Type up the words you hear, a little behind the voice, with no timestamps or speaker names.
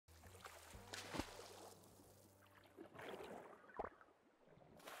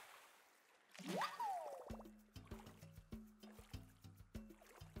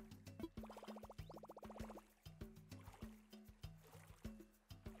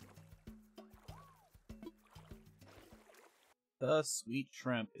The sweet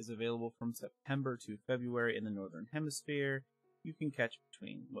shrimp is available from September to February in the Northern Hemisphere. You can catch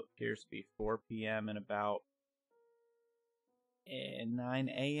between what appears to be 4 p.m. and about 9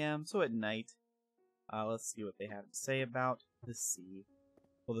 a.m. So at night. Let's see what they have to say about the sea.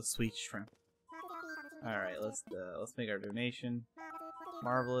 Well, the sweet shrimp. Alright, let's make our donation.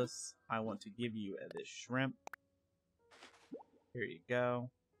 Marvelous. I want to give you this shrimp. Here you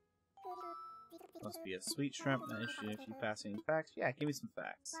go. Must be a sweet shrimp. If you pass any facts, yeah, give me some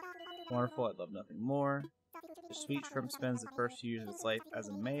facts. Wonderful, I'd love nothing more. The sweet shrimp spends the first few years of its life as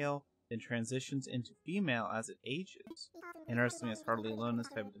a male, then transitions into female as it ages. Interestingly, it's hardly alone in this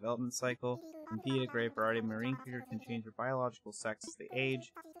type of development cycle. Indeed, a great variety of marine creatures can change their biological sex as they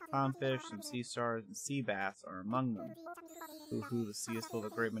age. Clownfish, some sea stars, and sea bass are among them. Hoo-hoo, the sea is full of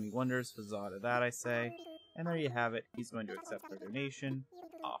a great many wonders. Huzzah to that, I say. And there you have it. He's going to accept our donation.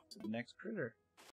 Off to the next critter.